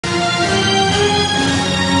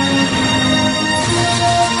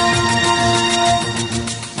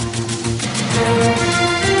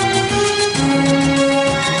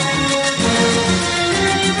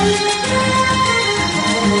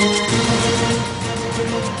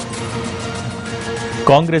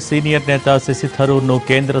Congress senior నేత శశి థరూర్ ను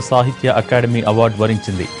కేంద్ర సాహిత్య అకాడమీ అవార్డు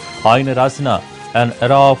వరించింది. ఆయన రాసిన అన్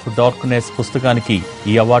ఎరా ఆఫ్ డార్క్నెస్ పుస్తకానికి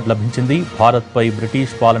ఈ అవార్డు లభించింది. భారత్పై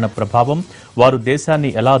బ్రిటిష్ పాలన ప్రభావం, వారు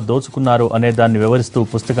దేశాన్ని ఎలా దోచుకున్నారో అనే దాన్ని వివరిస్తూ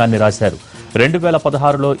పుస్తకాన్ని రాశారు.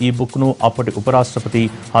 2016లో ఈ బుక్ ను అప్పటి ఉపరాష్ట్రపతి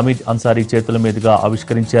హమీద్ అన్సారీ చేతుల మీదుగా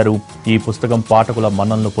ఆవిష్కరించారు. ఈ పుస్తకం పాఠకుల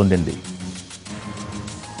మన్ననలు పొందింది.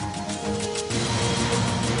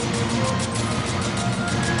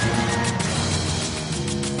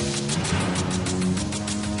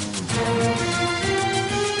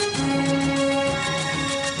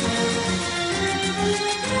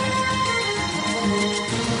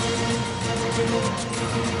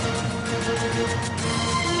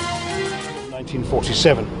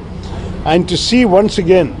 And to see once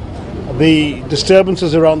again the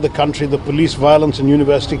disturbances around the country, the police violence in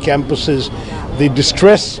university campuses, the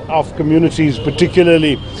distress of communities,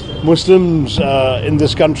 particularly Muslims in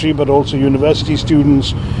this country, but also university students,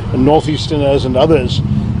 Northeasterners and others,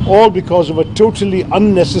 all because of a totally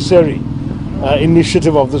unnecessary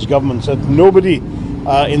initiative of this government that nobody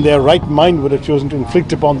in their right mind would have chosen to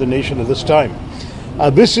inflict upon the nation at this time.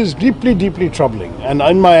 This is deeply, deeply troubling, and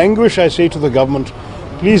in my anguish I say to the government,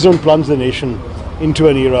 please don't plunge the nation into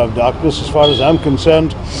an era of darkness. As far as I'm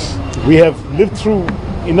concerned, we have lived through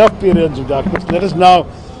enough periods of darkness. Let us now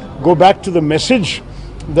go back to the message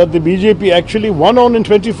that the BJP actually won on in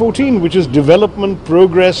 2014, which is development,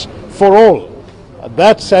 progress for all.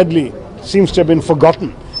 That sadly seems to have been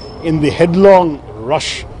forgotten in the headlong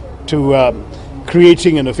rush to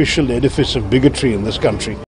creating an official edifice of bigotry in this country.